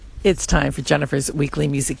It's time for Jennifer's Weekly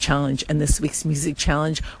Music Challenge, and this week's Music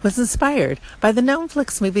Challenge was inspired by the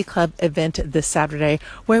Gnomeflix Movie Club event this Saturday,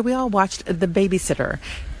 where we all watched The Babysitter.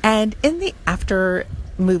 And in the after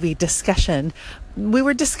movie discussion, we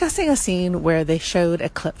were discussing a scene where they showed a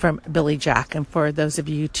clip from Billy Jack. And for those of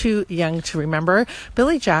you too young to remember,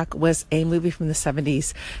 Billy Jack was a movie from the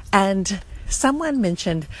 70s, and someone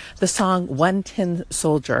mentioned the song One Tin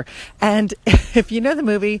Soldier. And if you know the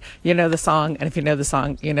movie, you know the song. And if you know the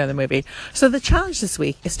song, you know the movie. So the challenge this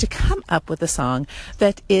week is to come up with a song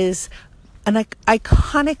that is an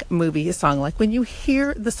iconic movie song. Like when you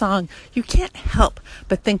hear the song, you can't help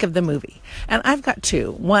but think of the movie. And I've got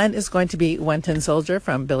two. One is going to be One Tin Soldier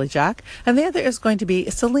from Billy Jack, and the other is going to be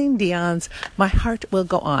Celine Dion's My Heart Will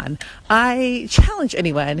Go On. I challenge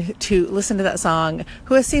anyone to listen to that song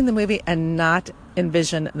who has seen the movie and not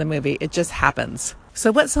envision the movie. It just happens.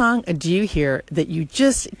 So what song do you hear that you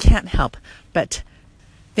just can't help but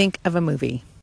think of a movie?